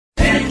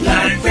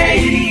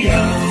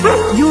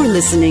You're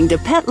listening to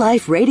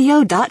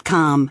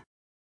PetLifeRadio.com.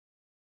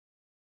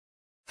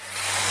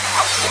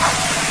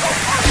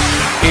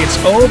 It's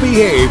Oh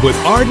Behave with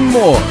Arden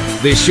Moore,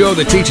 the show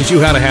that teaches you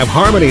how to have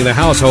harmony in the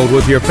household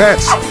with your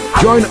pets.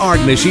 Join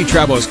Arden as she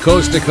travels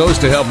coast to coast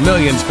to help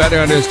millions better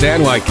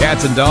understand why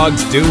cats and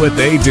dogs do what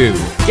they do.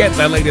 Get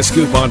the latest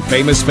scoop on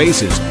famous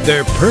faces,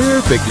 their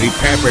perfectly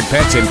pampered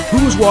pets, and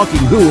who's walking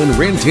who in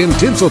Rin Tin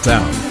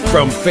Tinseltown.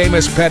 From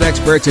famous pet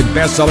experts and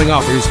best-selling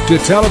authors to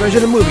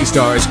television and movie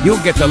stars,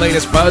 you'll get the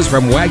latest buzz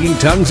from wagging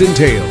tongues and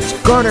tails.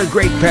 Garner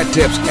great pet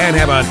tips and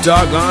have a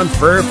doggone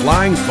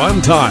fur-flying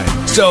fun time.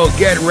 So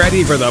get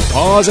ready for the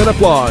pause and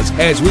applause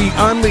as we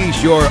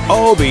unleash your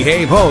Oh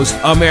Behave host,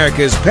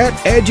 America's pet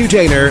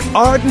edutainer,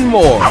 Arden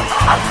Moore.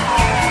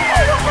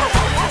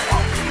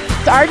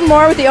 It's Arden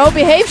Moore with the Oh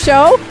Behave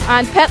Show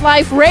on Pet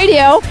Life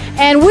Radio,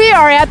 and we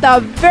are at the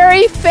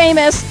very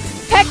famous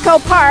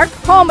Petco Park,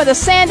 home of the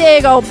San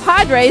Diego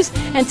Padres,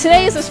 and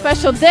today is a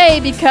special day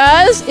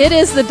because it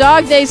is the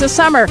dog days of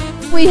summer.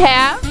 We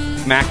have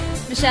Mac.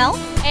 Michelle.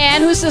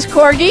 And who's this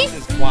corgi?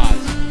 It's Waz.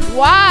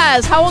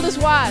 Waz. How old is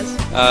Waz?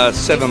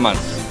 7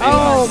 months.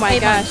 Oh my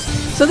gosh.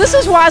 So this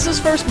is Waz's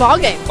first ball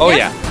game. Oh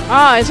yeah.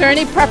 Oh, is there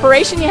any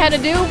preparation you had to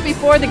do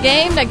before the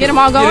game to get them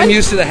all going? Get him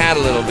used to the hat a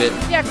little bit.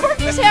 Yeah,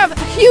 corgis have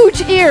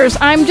huge ears.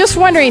 I'm just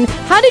wondering,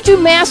 how did you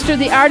master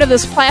the art of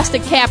this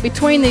plastic cap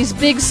between these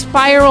big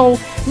spiral,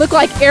 look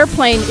like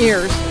airplane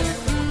ears?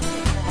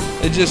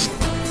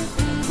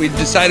 We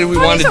decided we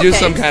wanted to do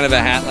some kind of a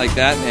hat like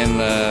that, and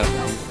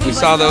we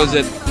saw those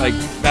at like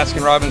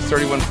Baskin-Robbins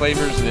 31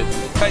 flavors, and it's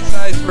right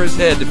size for his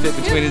head to fit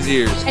between his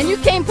ears. And you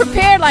came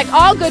prepared like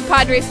all good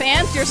Padre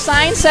fans. Your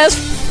sign says,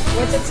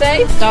 what's it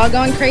say? Dog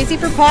going crazy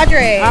for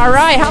Padres. All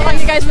right. How long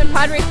have you guys been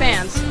Padre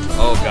fans?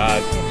 Oh,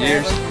 God.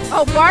 Years.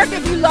 Oh, bark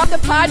if you love the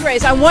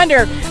Padres. I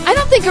wonder. I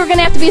don't think we're going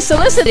to have to be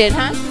solicited,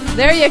 huh?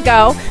 There you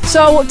go.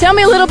 So tell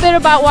me a little bit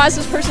about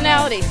Waz's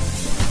personality.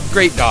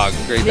 Great dog.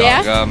 Great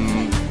dog. Yeah?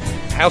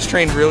 House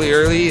trained really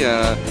early.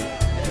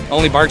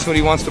 Only barks when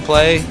he wants to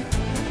play.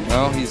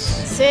 Well, he's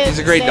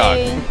a great dog.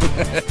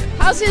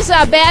 How's his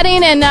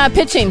batting and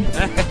pitching?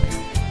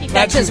 He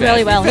catches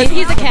really well.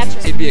 He's a catcher.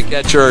 He'd be a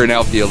catcher or an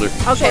outfielder.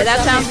 Okay,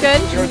 that sounds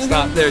good.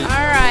 Shortstop. There you go. All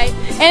right.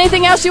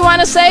 Anything else you want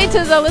to say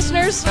to the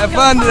listeners? Have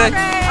fun today. All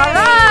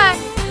right.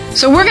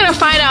 So we're going to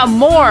find out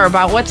more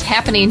about what's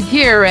happening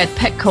here at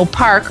Petco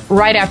Park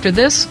right after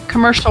this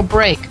commercial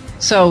break.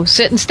 So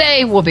sit and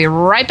stay. We'll be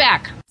right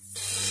back.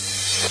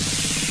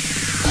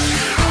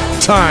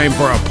 Time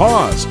for a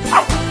pause.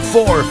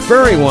 4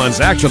 furry ones,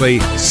 actually.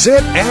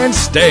 Sit and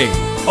stay.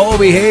 Oh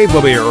Behave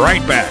will be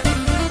right back.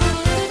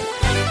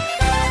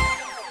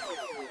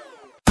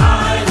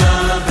 I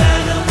love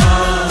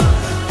animals.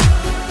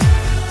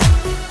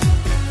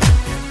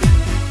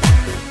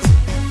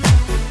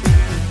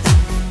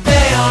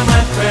 They are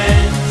my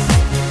friends.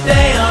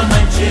 They are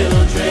my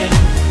children.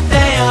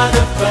 They are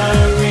the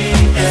furry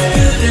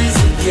scooters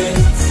and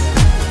kids.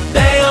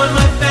 They are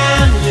my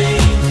family.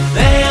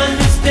 They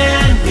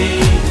understand me.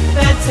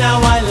 That's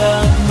how I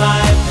love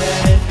my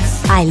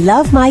pets. I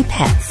Love My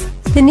Pets,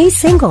 the new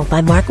single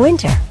by Mark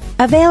Winter,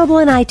 available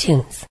on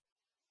iTunes.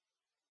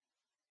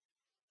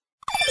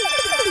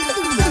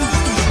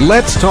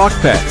 Let's Talk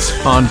Pets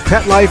on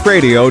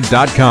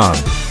PetLifeRadio.com.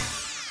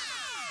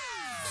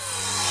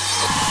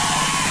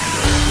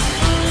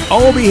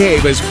 Oh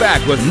Behave is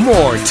back with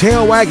more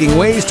tail-wagging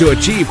ways to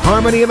achieve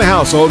harmony in the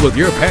household with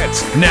your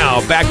pets.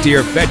 Now, back to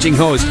your fetching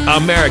host,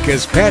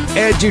 America's pet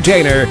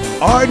edutainer,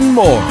 Arden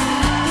Moore.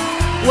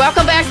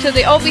 Welcome back to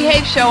the Oh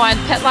Behave Show on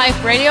Pet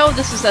Life Radio.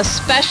 This is a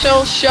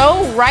special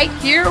show right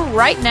here,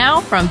 right now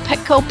from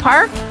Petco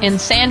Park in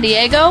San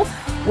Diego,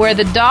 where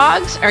the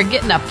dogs are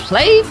getting a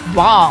play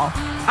ball.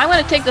 I'm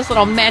going to take this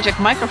little magic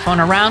microphone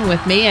around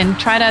with me and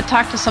try to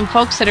talk to some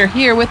folks that are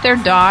here with their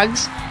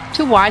dogs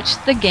to watch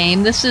the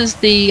game. This is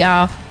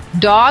the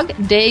Dog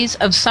Days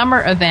of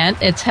Summer event.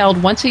 It's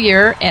held once a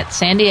year at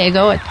San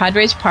Diego at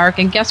Padres Park.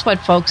 And guess what,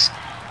 folks?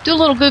 Do a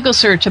little Google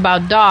search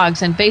about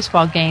dogs and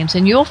baseball games,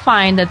 and you'll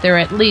find that there are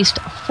at least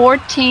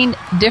 14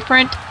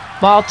 different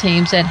ball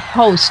teams that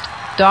host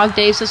Dog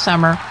Days of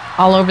Summer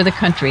all over the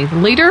country. The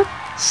leader,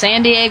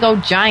 San Diego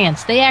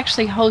Giants. They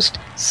actually host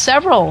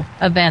several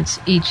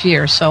events each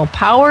year, so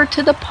power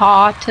to the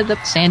paw to the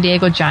San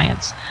Diego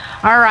Giants.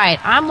 All right,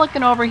 I'm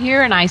looking over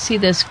here, and I see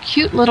this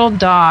cute little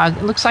dog.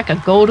 It looks like a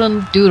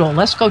golden doodle.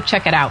 Let's go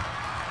check it out.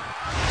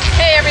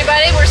 Hey,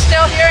 everybody, we're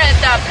still here at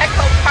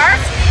Petco Park.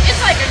 It's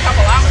like a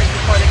couple hours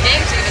before the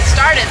game's even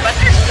started, but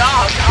there's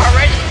dogs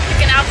already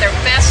picking out their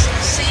best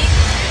seat.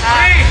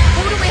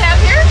 Who do we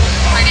have here?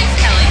 My name's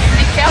Kelly.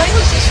 And Kelly,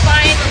 who's this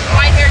fine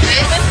white-haired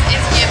gentleman?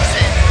 This is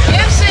Gibson.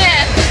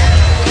 Gibson!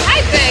 Hi,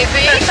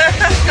 baby.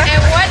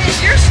 And what is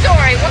your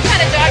story? What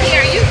kind of doggy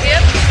are you, Gib?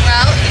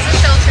 Well, he's a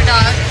shelter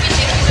dog. We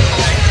think he's a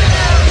golden.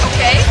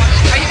 Okay.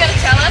 Are you going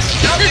to tell us?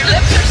 No, your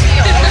lips are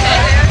sealed. Okay.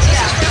 Is this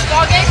his first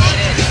ball game?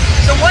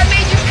 So what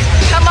made you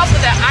come up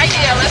with that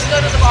idea? Let's go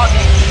to the ball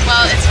game.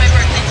 Well, it's my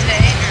birthday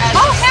today.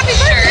 Oh, happy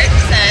birthday. Shirt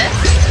says,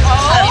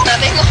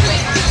 nothing.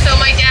 So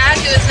my dad,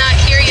 who is not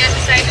here yet,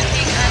 decided to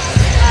take us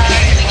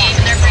to the game,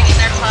 and they're bringing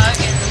their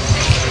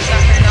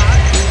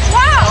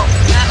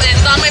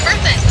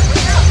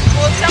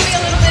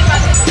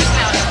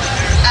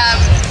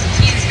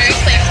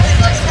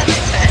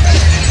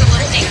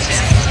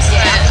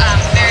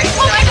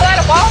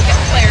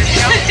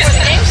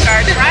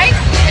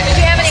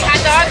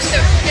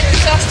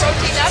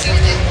protein up.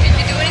 Did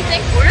you do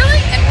anything?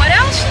 Really? And what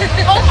else?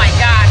 Oh my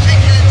gosh.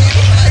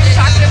 Such a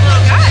talkative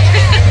little guy.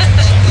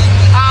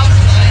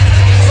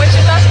 What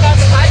you thought about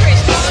the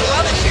Padres doing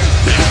well this year?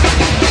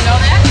 You know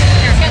that?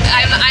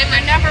 I'm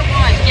a number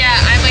one. Yeah,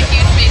 I'm a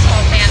huge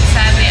baseball fan.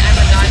 Sadly, I'm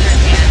a Dodgers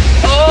fan.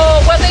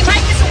 Oh, well, they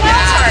might get the wild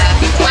card.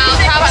 Well,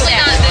 probably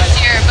not this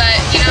year, but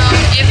you know,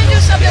 if You can do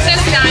something with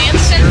since the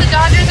Giants. since the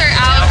Dodgers are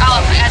out,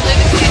 I'd live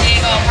in San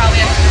Diego. I'll probably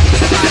have to root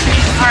for the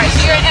Dodgers. All right, so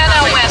you're an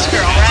NL West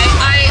girl, right?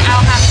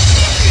 I'll have to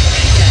stay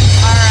true.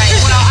 All right.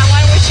 Well, I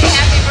want to wish you a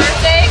happy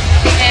birthday.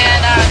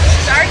 And this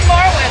is Arden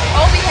Moore with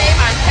Behave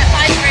on Pet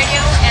Life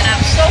Radio, and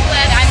I'm so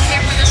glad I'm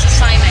here for this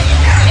assignment.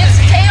 It's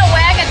tail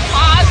wagging,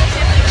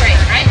 positively great,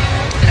 right?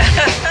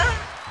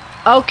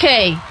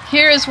 Okay,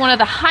 here is one of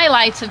the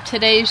highlights of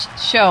today's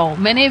show.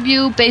 Many of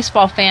you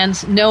baseball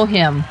fans know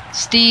him,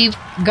 Steve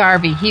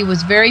Garvey. He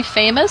was very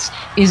famous.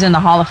 He's in the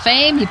Hall of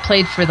Fame. He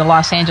played for the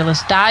Los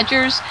Angeles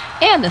Dodgers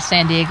and the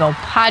San Diego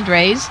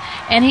Padres.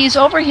 And he's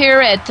over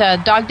here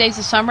at Dog Days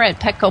of Summer at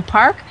Petco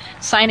Park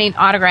signing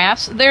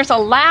autographs. There's a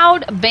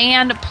loud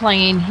band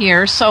playing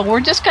here, so we're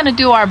just going to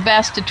do our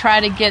best to try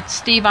to get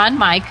Steve on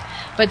mic.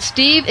 But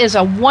Steve is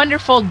a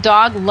wonderful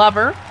dog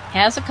lover,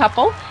 has a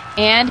couple,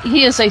 and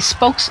he is a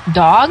spokes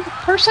dog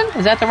person,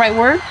 is that the right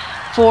word,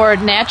 for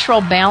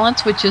Natural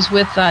Balance, which is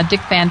with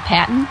Dick Van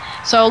Patten.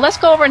 So let's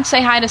go over and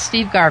say hi to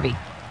Steve Garvey.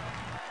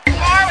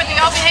 More with the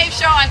Behave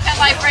Show on Pet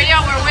Life Radio.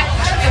 We're with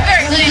the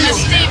very famous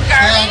Steve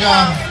Garvey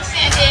And, from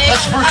San Diego.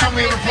 that's the first time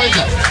we ever played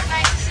that.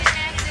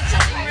 Did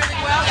something really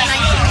well in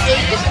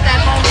 1980s with that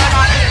home run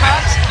on the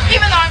Cubs,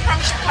 even though I'm from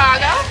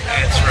Chicago.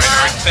 That's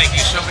right, Art. Thank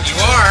you so much. You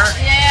are.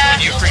 Yeah.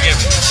 And you're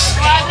forgiven.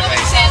 Well, I've lived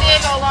in San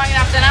Diego long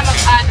enough that I'm a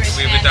Padres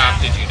We've fan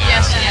adopted now. you now.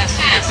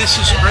 Yes. This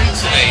is spring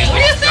today.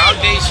 What do you The Dog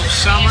think? Days of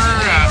Summer,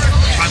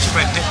 sponsored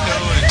by Petco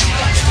and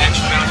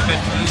Natural Balance Pet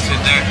Foods. And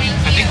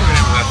I think we're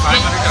going to have about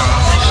 500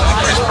 dogs.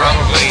 There's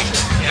probably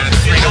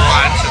 3 to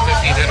 1, so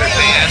 1,500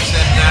 fans.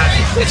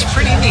 And it's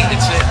pretty neat.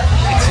 It's a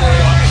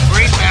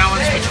great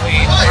balance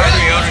between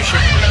primary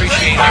ownership and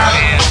appreciating their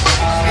fans,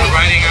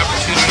 providing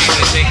opportunity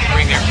that they can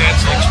bring their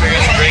pets and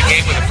experience a great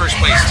game with the first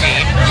place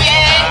team.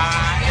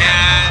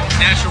 And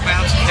Natural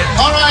Balance Pet Foods.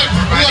 All right,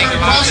 we providing had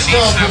a a lot of request the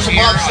neat for stuff some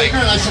here, Bob like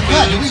Signer, and I said,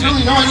 God, do we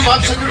really know any Bob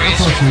Signer? Of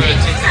course we do.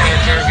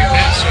 Take care of your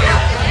pets, so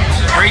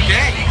it's a great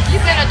day.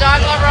 You've been a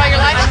dog lover all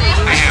your life, Steve?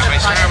 I have. I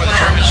started with a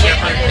German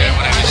Shepherd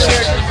when I was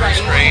 6 in the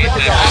first grade.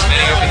 And I've had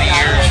many over the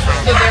years from,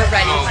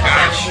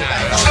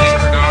 St.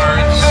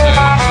 Bernards,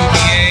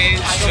 Bouviers,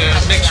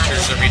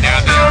 mixtures every now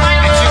and then.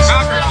 And two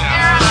Cockers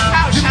now.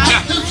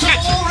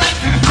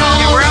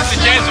 Yeah, we're out in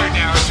the desert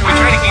now, so we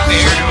try to keep the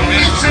air to a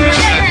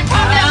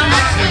minimum.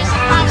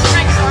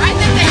 I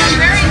think they are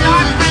very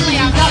dog friendly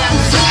out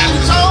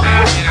there.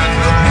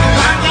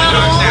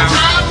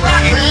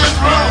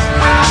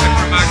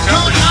 From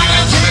October to June,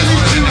 it's the best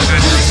weather in the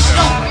country, so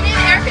We need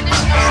air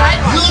conditioning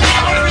sidewalks.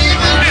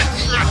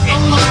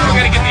 we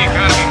got to get the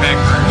economy back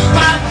first.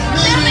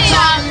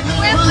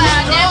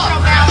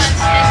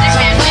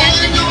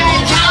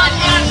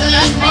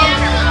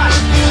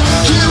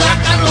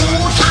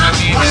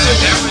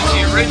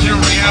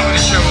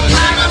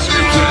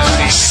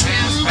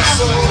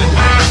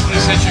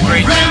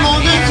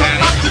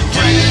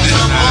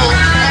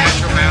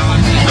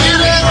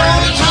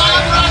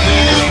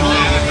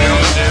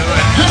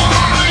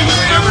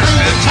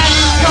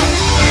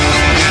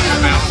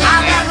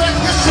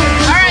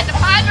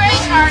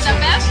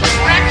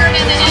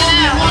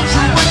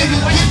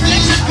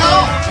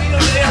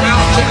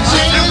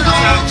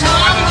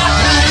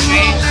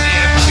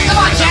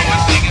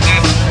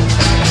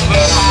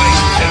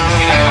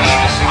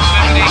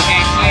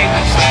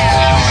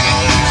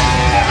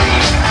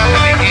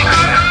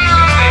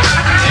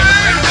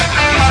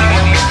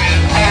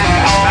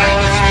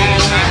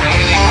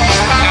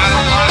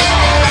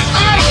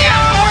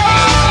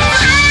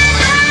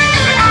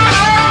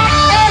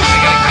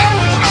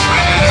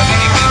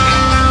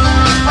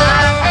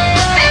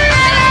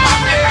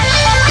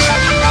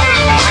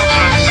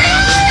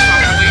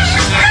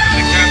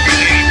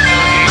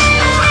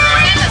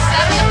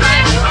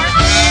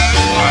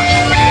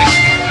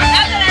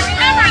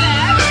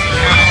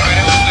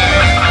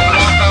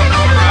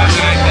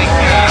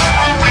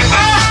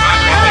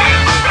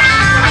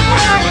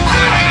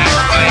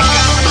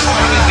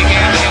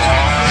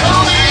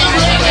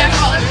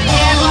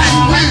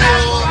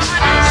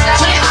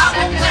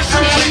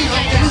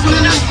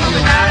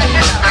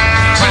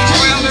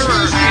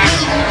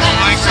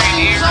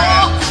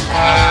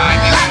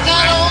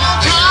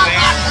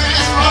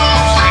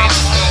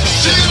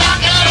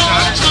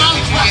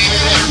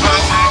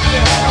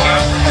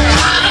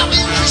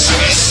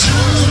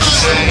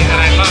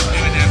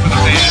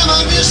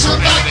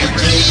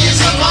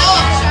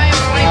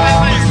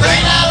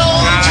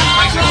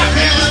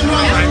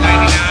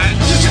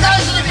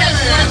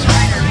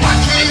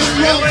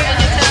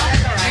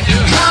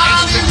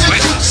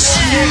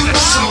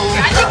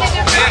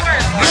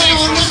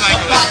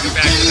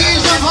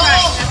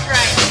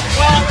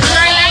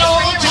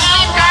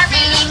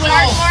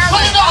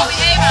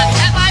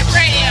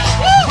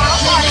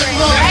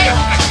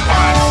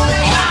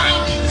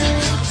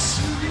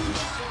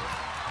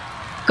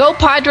 Go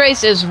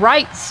Padres is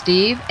right,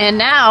 Steve. And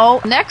now,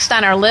 next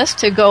on our list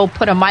to go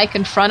put a mic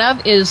in front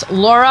of is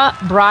Laura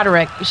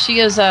Broderick. She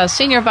is a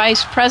Senior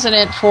Vice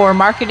President for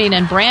Marketing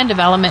and Brand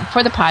Development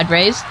for the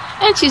Padres,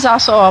 and she's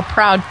also a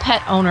proud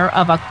pet owner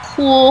of a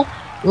cool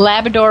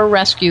Labrador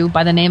rescue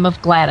by the name of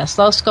Gladys.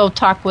 Let's go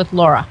talk with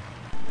Laura.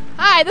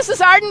 Hi, this is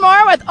Arden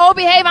Moore with Oh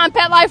Behave on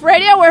Pet Life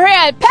Radio. We're here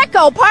at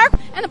Petco Park,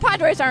 and the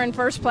Padres are in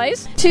first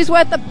place. She's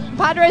with the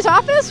Padres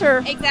office,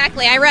 or?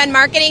 Exactly. I run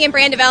marketing and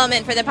brand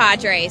development for the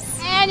Padres.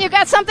 And you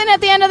got something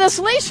at the end of this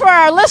leash for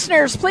our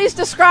listeners. Please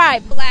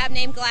describe. A lab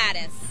named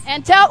Gladys.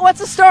 And tell what's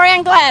the story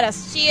on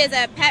Gladys. She is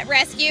a pet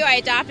rescue. I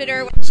adopted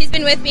her. She's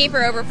been with me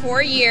for over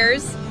 4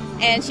 years.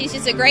 And she's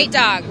just a great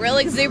dog, real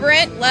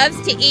exuberant, loves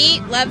to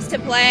eat, loves to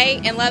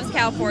play, and loves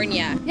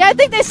California. Yeah, I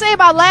think they say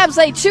about labs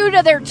they chew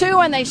to their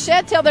chew and they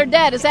shed till they're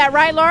dead. Is that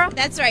right, Laura?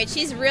 That's right.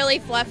 She's really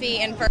fluffy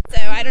and fur.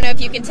 So I don't know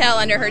if you can tell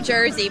under her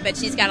jersey, but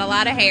she's got a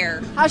lot of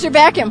hair. How's your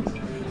vacuum?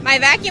 My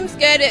vacuum's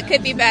good. It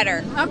could be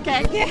better.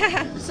 Okay.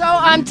 Yeah. So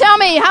tell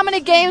me, how many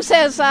games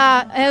has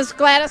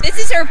Gladys? This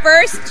is her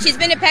first. She's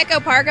been to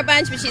Petco Park a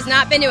bunch, but she's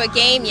not been to a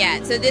game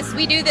yet. So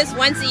we do this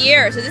once a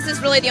year. So this is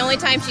really the only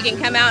time she can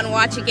come out and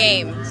watch a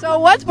game. So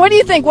what do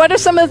you think? What are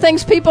some of the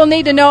things people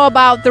need to know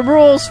about the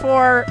rules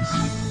for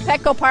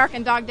Petco Park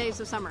and Dog Days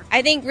of Summer?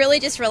 I think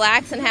really just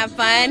relax and have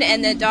fun,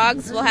 and the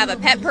dogs will have a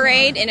pet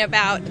parade in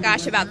about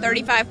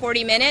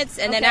 35-40 minutes,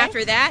 and then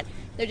after that,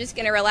 they're just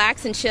going to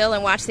relax and chill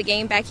and watch the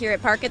game back here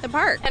at Park at the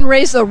Park. And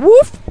raise the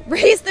woof?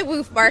 Raise the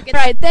woof, Bark. All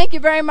right, thank you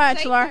very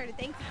much, Laura.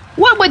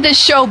 What would this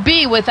show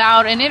be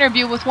without an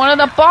interview with one of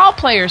the ball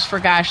players, for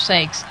gosh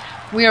sakes?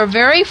 We are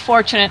very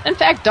fortunate, in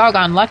fact,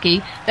 doggone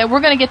lucky, that we're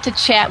going to get to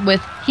chat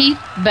with Heath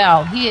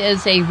Bell. He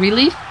is a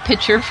relief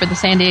pitcher for the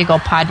San Diego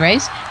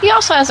Padres. He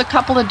also has a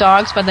couple of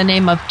dogs by the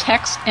name of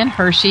Tex and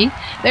Hershey.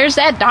 There's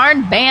that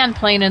darn band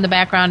playing in the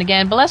background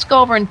again, but let's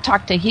go over and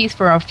talk to Heath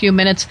for a few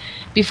minutes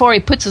before he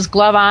puts his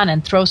glove on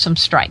and throws some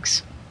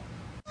strikes.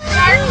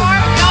 Arden Moore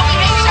with the Open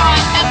Big Show on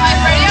Pet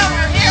Life Radio.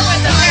 We're here with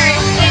the very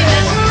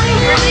famous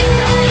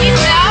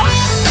Heath Bell.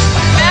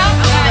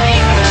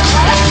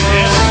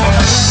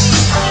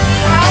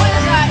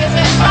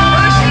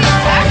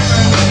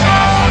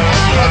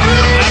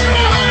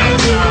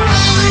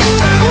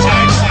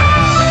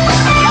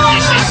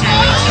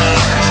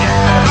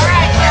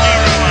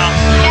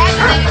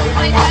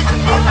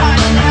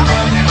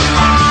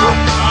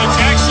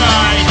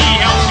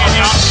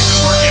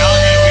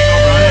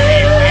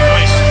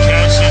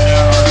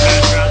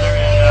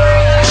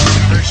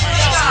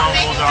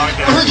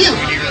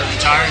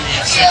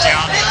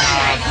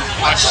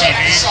 Watch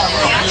TV,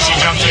 she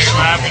jumps in your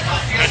lap and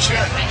pets you.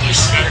 What do you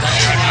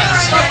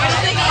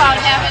think about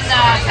having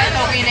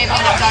Petco being able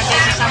to have Dog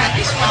Days of Summer at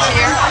least once a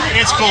year?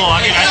 It's cool.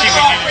 I mean, I think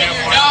we need to do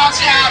more once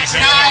a year because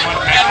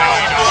one Petco,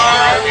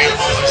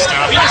 animals and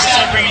stuff.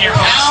 Just bringing your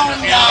pets to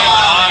the field and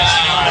dogs,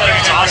 I think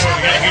it's awesome.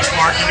 We got a huge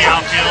park in the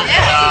outfield.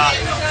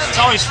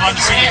 It's always fun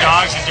to see the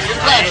dogs in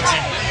different breeds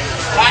and,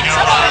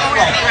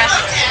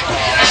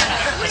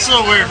 it's a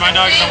little weird. My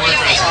dogs don't wear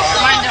dresses.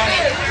 Mine don't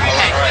either.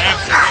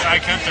 Okay. I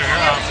cut their hair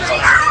off.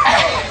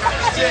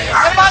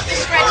 What about the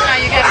stretch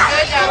now? You got a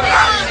good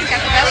leader. You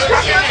got the best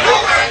pitcher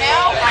right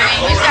now. I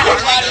mean, you've got a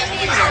great team.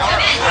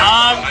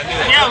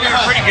 Yeah, we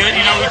were pretty good.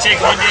 We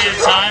take one day at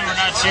a time. We're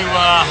not too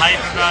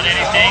hype about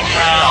anything.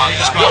 We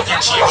just go out there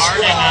and play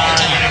hard,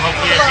 and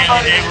hopefully at the end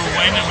of the day we'll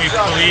win. And we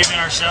believe in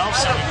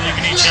ourselves, and we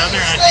believe in each other.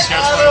 And I think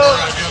that's why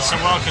we're doing so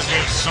well because we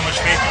have so much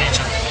faith in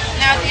each other.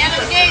 Now, at the end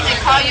of the game, they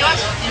call you up,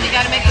 and you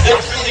got to make a knock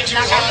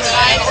out the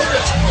side.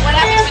 What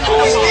happens when you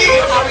come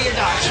home? How are your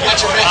dogs?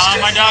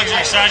 My dogs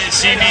are excited to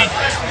see me.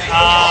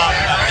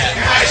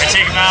 I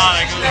take them out.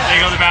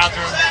 They go to the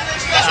bathroom.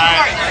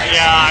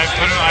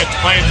 I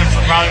play with them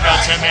for probably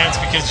about 10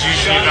 minutes because it's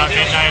usually about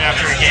midnight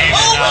after a game.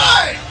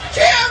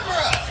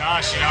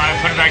 And, I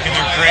put them back in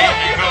their crate, and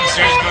they go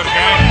upstairs, go to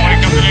bed, and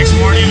wake up the next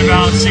morning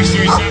about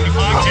 6:30, 7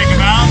 o'clock, take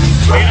them out,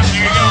 feed them,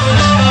 there you go.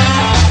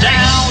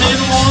 Down in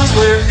the ones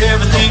where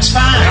everything's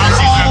fine.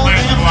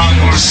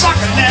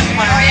 Sucking that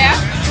wine. Oh, yeah?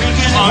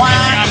 Drinking the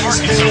wine. I'm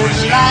working so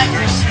much.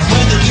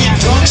 Whether you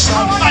drunk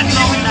somebody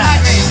no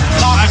night.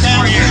 Talking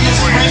down here,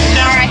 breaking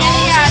down the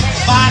doors.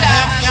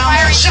 5.5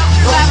 gallons of shit.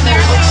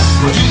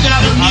 You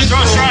got a new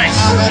throw strikes.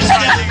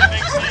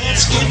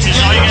 Let's get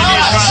all you gotta do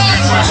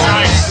is throw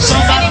strikes.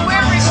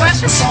 Anywhere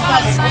requests for people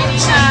on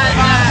signing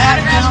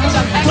autographs for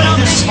some Petco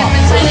that you've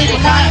been sending to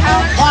Don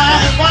Howard?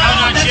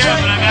 Not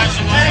yet, but I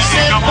imagine there's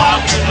a couple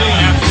out there that we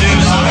have to do,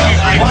 so it'll be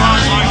pretty fun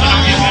as long as I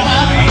don't get them.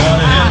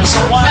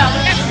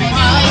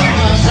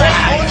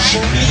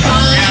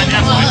 Yeah,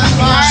 definitely.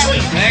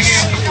 Thank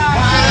you.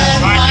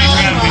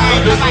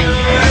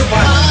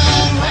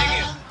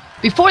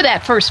 Before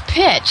that first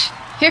pitch,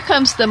 here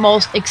comes the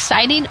most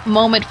exciting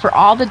moment for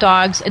all the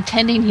dogs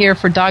attending here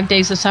for Dog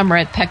Days of Summer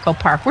at Petco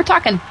Park. We're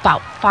talking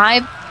about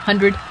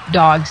 500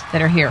 dogs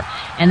that are here,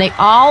 and they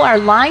all are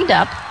lined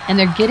up, and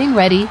they're getting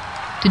ready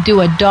to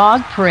do a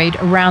dog parade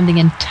around the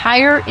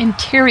entire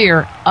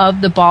interior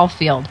of the ball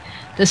field.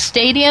 The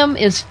stadium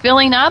is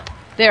filling up,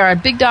 There are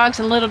big dogs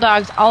and little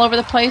dogs all over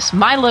the place.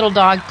 My little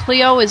dog,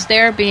 Cleo, is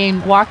there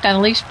being walked on a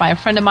leash by a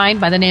friend of mine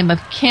by the name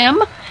of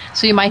Kim.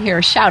 So you might hear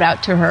a shout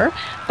out to her.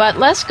 But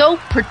let's go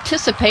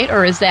participate,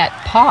 or is that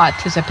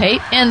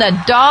participate, in the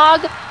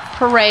dog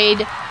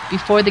parade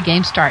before the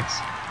game starts.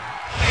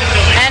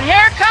 And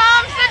here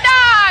comes the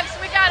dogs.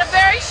 We got a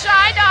very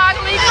shy dog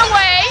leading the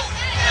way.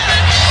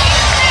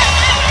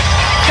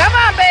 Come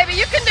on, baby,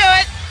 you can do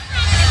it.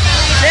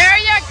 There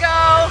you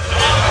go.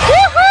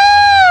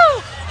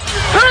 Woohoo!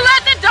 Who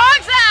let the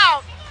dogs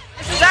out?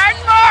 This is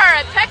Arden Moore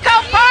at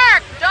Petco Park.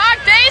 Dog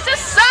Days of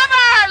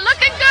Summer.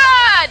 Looking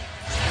good.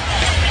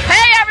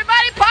 Hey,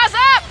 everybody, pause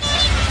up.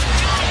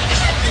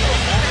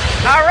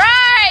 All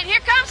right,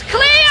 here comes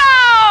Cleo.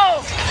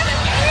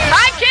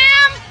 Hi,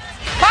 Kim.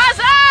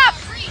 Pause up.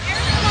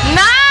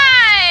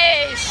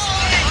 Nice.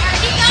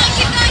 Keep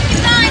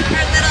going.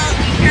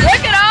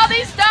 Look at all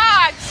these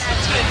dogs.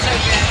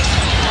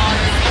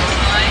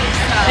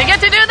 They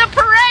get to do the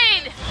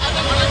parade.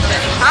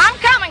 I'm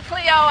coming,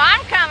 Cleo.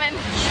 I'm coming.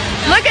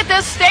 Look at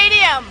this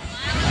stadium.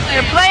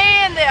 They're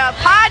playing, the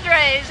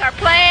Padres are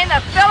playing the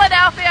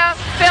Philadelphia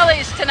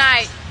Phillies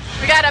tonight.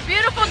 We got a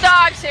beautiful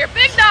dogs here.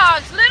 Big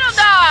dogs, little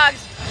dogs.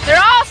 They're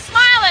all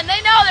smiling.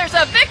 They know there's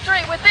a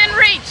victory within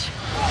reach.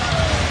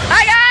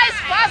 Hi, guys.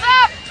 Pause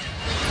up.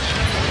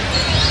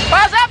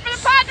 Pause up for the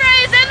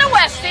Padres and the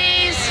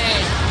Westies.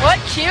 What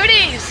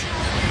cuties.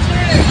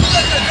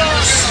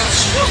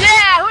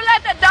 Yeah, who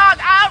let the dog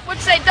out would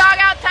say dog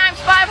out times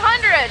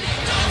 500.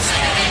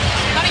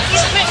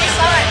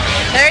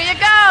 There you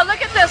go.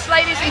 Look at this,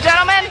 ladies and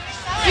gentlemen.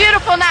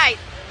 Beautiful night.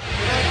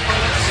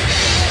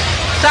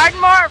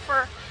 Sergeant Moore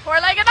for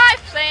Four-Legged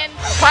Life saying,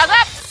 pause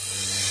up.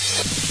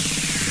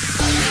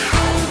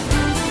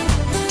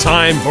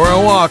 Time for a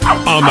walk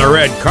on the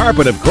red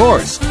carpet, of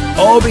course.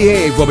 All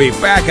Behave will be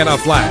back in a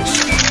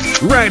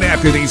flash right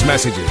after these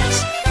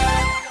messages.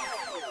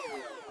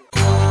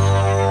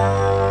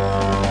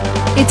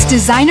 It's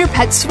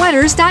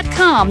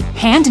DesignerPetSweaters.com.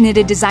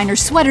 Hand-knitted designer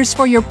sweaters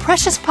for your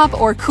precious pup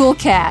or cool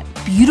cat.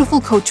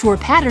 Beautiful couture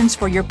patterns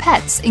for your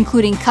pets,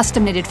 including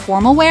custom-knitted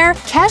formal wear,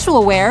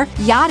 casual wear,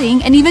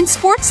 yachting, and even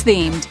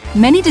sports-themed.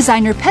 Many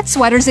designer pet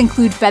sweaters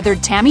include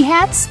feathered tammy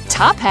hats,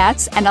 top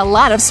hats, and a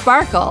lot of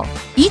sparkle.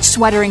 Each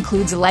sweater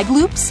includes leg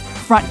loops,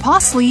 front paw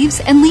sleeves,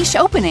 and leash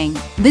opening.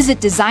 Visit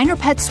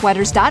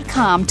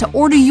DesignerPetSweaters.com to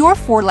order your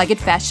four-legged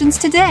fashions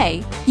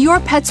today. Your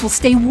pets will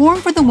stay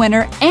warm for the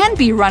winter and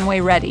be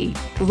runway ready.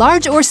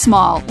 Large or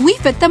small, we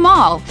fit them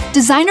all.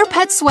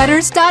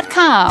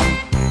 DesignerPetSweaters.com.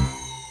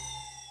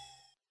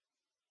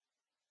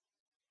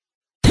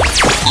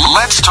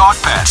 Let's talk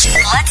pets.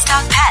 Let's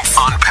talk pets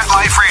On Pet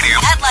Life Radio.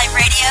 Pet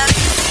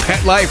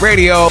Life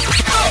Radio.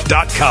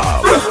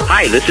 PetLifeRadio.com.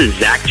 Hi, this is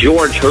Zach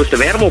George, host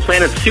of Animal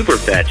Planet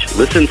Superfetch.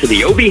 Listen to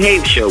the O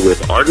Behave Show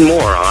with Arden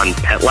Moore on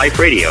Pet Life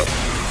Radio.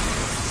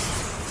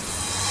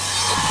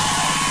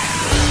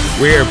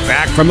 We're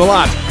back from the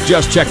lot.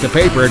 Just checked the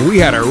paper and we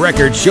had a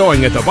record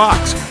showing at the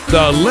box.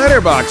 The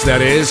letterbox,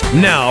 that is.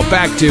 Now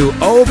back to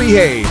O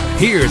Behave.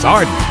 Here's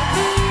Arden.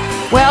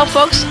 Well,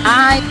 folks,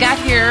 I got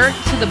here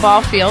to the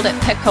ball field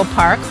at Petco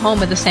Park,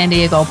 home of the San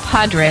Diego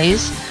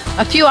Padres,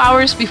 a few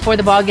hours before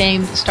the ball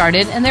game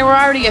started, and there were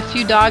already a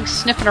few dogs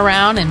sniffing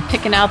around and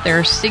picking out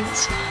their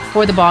seats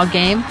for the ball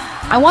game.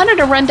 I wanted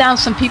to run down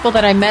some people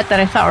that I met that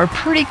I thought were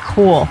pretty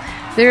cool.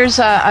 There's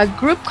a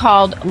group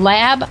called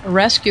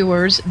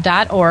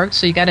labrescuers.org,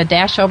 so you got to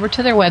dash over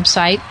to their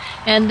website,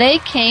 and they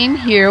came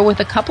here with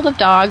a couple of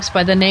dogs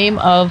by the name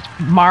of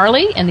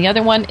Marley, and the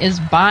other one is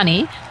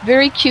Bonnie,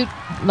 very cute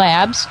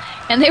labs,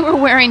 and they were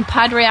wearing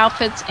Padre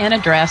outfits and a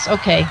dress.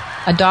 Okay,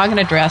 a dog and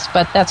a dress,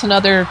 but that's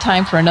another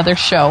time for another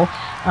show.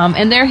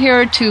 And they're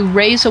here to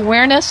raise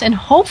awareness and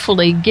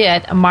hopefully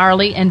get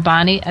Marley and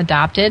Bonnie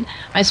adopted.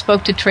 I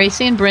spoke to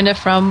Tracy and Brenda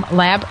from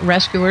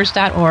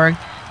labrescuers.org,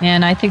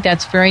 and I think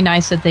that's very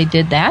nice that they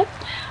did that.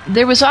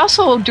 There was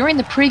also, during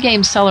the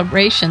pregame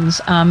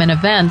celebrations and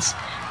events,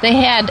 they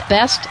had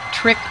Best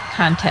Trick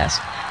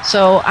Contest.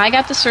 So I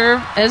got to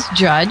serve as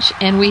judge,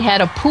 and we had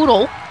a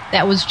poodle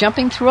that was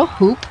jumping through a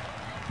hoop.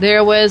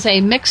 There was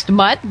a mixed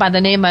mutt by the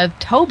name of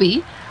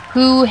Toby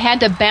who had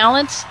to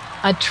balance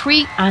a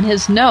treat on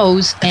his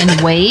nose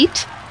and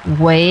wait.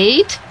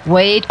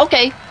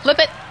 Okay, flip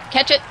it,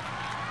 catch it.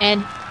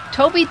 And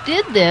Toby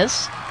did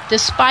this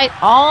despite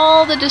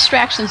all the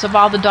distractions of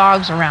all the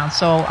dogs around.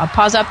 So I'll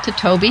pause up to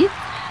Toby.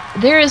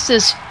 There is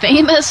this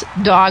famous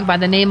dog by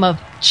the name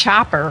of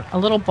Chopper, a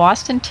little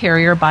Boston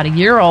Terrier, about a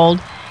year old,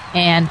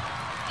 and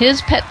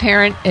his pet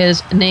parent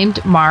is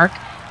named Mark,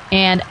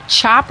 and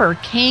Chopper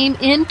came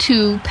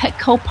into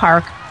Petco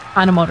Park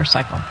on a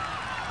motorcycle.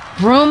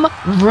 Vroom,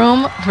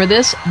 vroom for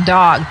this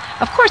dog.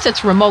 Of course,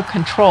 it's remote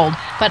controlled,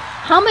 but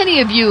how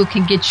many of you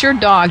can get your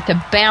dog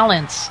to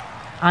balance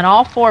on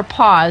all four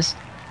paws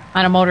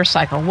on a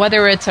motorcycle,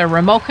 whether it's a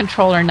remote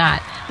control or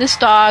not? This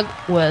dog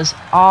was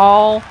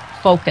all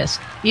focused.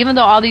 Even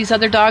though all these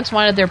other dogs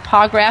wanted their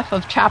paw graph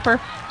of Chopper,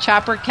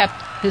 Chopper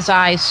kept his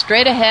eyes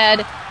straight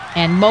ahead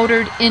and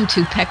motored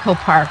into Petco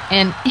Park.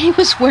 And he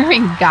was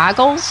wearing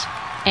goggles.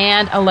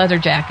 and a leather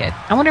jacket.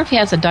 I wonder if he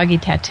has a doggy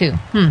tattoo.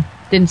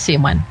 Didn't see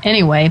one.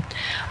 Anyway,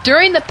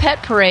 during the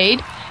pet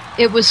parade,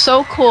 it was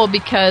so cool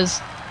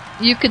because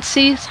you could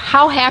see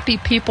how happy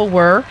people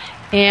were.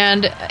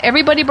 And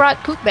everybody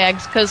brought poop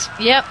bags because,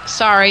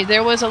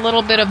 there was a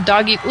little bit of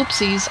doggy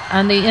oopsies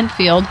on the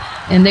infield,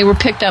 and they were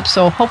picked up,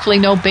 so hopefully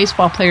no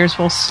baseball players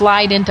will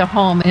slide into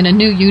home in a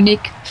new,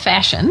 unique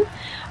fashion.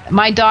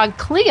 My dog,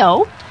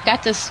 Cleo,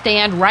 got to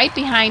stand right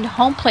behind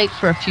home plate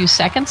for a few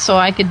seconds so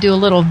I could do a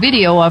little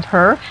video of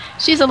her.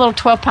 She's a little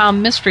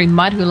 12-pound mystery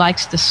mutt who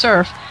likes to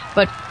surf,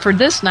 but for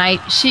this night,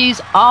 she's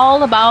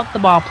all about the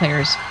ball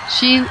players.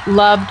 She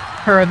loved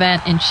her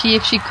event, and she,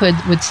 if she could,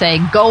 would say,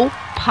 "Go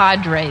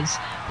Padres."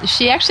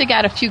 She actually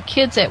got a few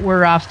kids that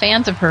were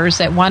fans of hers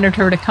that wanted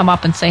her to come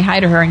up and say hi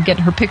to her and get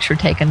her picture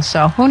taken.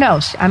 So who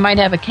knows? I might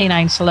have a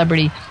canine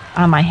celebrity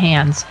on my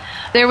hands.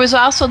 There was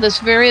also this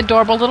very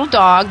adorable little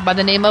dog by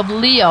the name of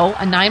Leo,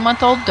 a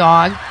 9-month-old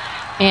dog.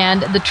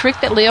 And the trick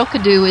that Leo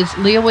could do is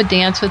Leo would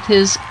dance with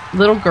his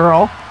little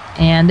girl,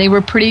 and they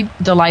were pretty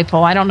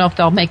delightful. I don't know if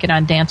they'll make it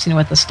on Dancing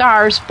with the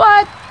Stars,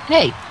 but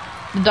hey,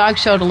 the dog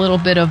showed a little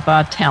bit of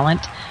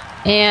talent.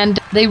 And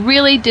they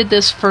really did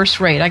this first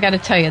rate. I got to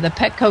tell you, the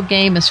Petco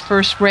game is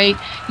first rate.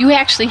 You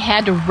actually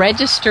had to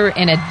register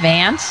in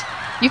advance.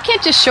 You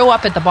can't just show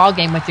up at the ball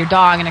game with your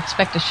dog and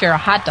expect to share a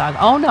hot dog.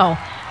 Oh, no.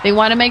 They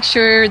want to make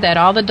sure that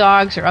all the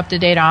dogs are up to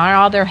date on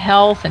all their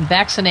health and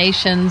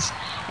vaccinations,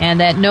 and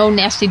that no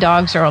nasty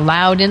dogs are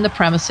allowed in the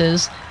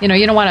premises. You know,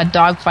 you don't want a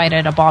dog fight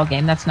at a ball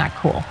game. That's not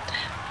cool.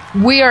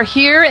 We are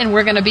here, and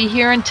we're going to be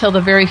here until the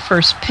very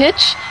first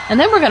pitch, and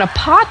then we're going to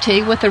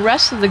potty with the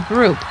rest of the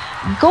group.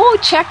 Go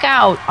check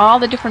out all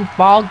the different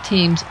ball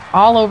teams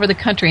all over the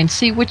country and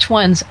see which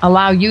ones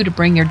allow you to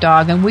bring your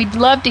dog. And we'd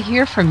love to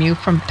hear from you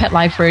from Pet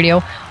Life Radio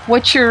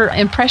what your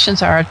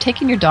impressions are of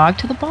taking your dog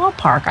to the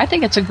ballpark. I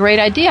think it's a great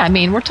idea. I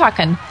mean, we're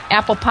talking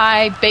apple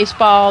pie,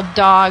 baseball,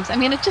 dogs. I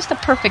mean, it's just a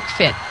perfect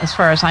fit as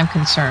far as I'm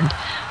concerned.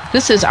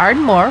 This is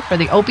Arden Moore for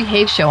the O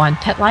Behave Show on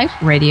Pet Life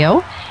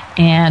Radio.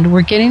 And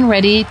we're getting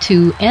ready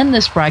to end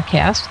this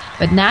broadcast,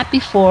 but not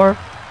before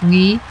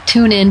we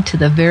tune in to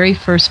the very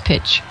first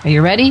pitch. Are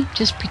you ready?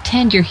 Just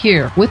pretend you're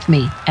here with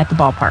me at the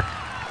ballpark.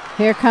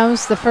 Here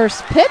comes the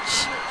first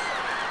pitch.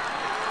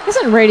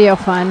 Isn't radio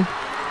fun?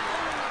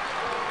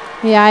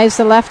 He eyes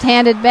the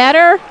left-handed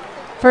batter.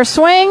 First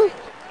swing,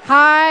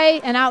 high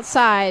and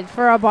outside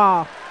for a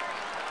ball.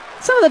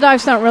 Some of the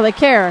dogs don't really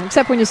care,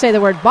 except when you say the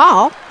word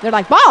ball. They're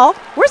like, ball?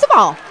 Where's the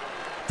ball?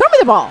 Throw me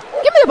the ball.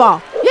 Give me the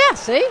ball. Yeah,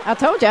 see? I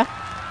told you.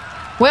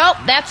 Well,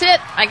 that's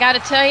it. I got to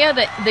tell you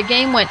that the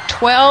game went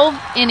 12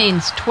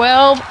 innings,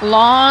 12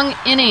 long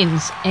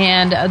innings.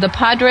 And the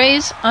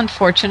Padres,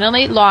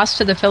 unfortunately, lost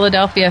to the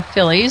Philadelphia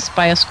Phillies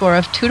by a score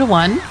of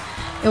 2-1.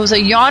 It was a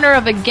yawner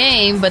of a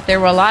game, but there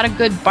were a lot of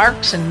good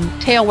barks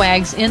and tail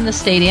wags in the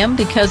stadium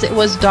because it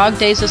was Dog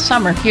Days of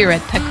Summer here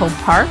at Petco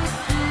Park.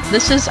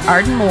 This is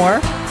Arden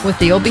Moore with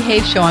the O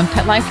Behave Show on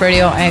Pet Life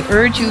Radio. I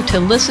urge you to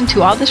listen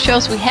to all the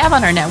shows we have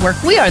on our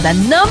network. We are the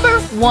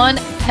 #1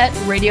 pet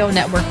radio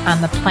network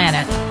on the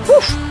planet.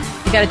 Woof!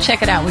 You got to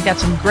check it out. We got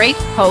some great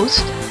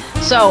hosts.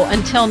 So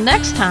until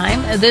next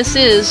time, this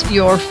is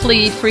your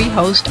flea-free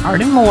host,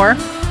 Arden Moore,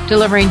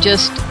 delivering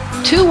just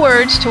 2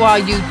 words to all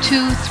you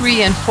 2,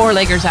 3, and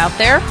 4-leggers out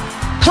there.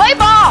 Play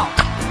ball!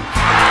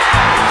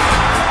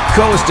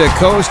 Coast to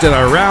coast and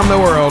around the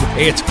world,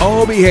 it's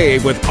O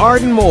Behave with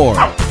Arden Moore.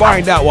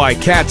 Find out why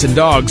cats and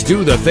dogs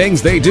do the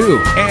things they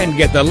do and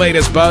get the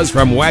latest buzz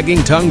from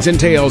wagging tongues and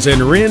tails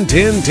in Rin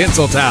Tin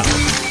Tinseltown.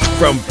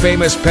 From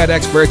famous pet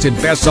experts and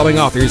best-selling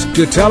authors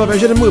to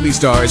television and movie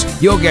stars,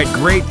 you'll get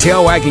great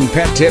tail-wagging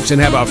pet tips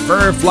and have a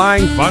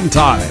fur-flying fun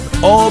time.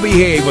 O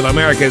Behave with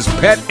America's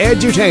pet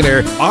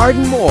edutainer,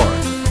 Arden Moore.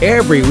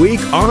 Every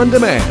week on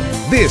demand.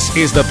 This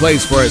is the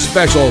place for a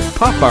special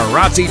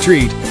paparazzi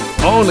treat.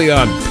 Only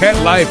on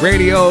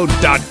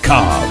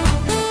PetLifeRadio.com.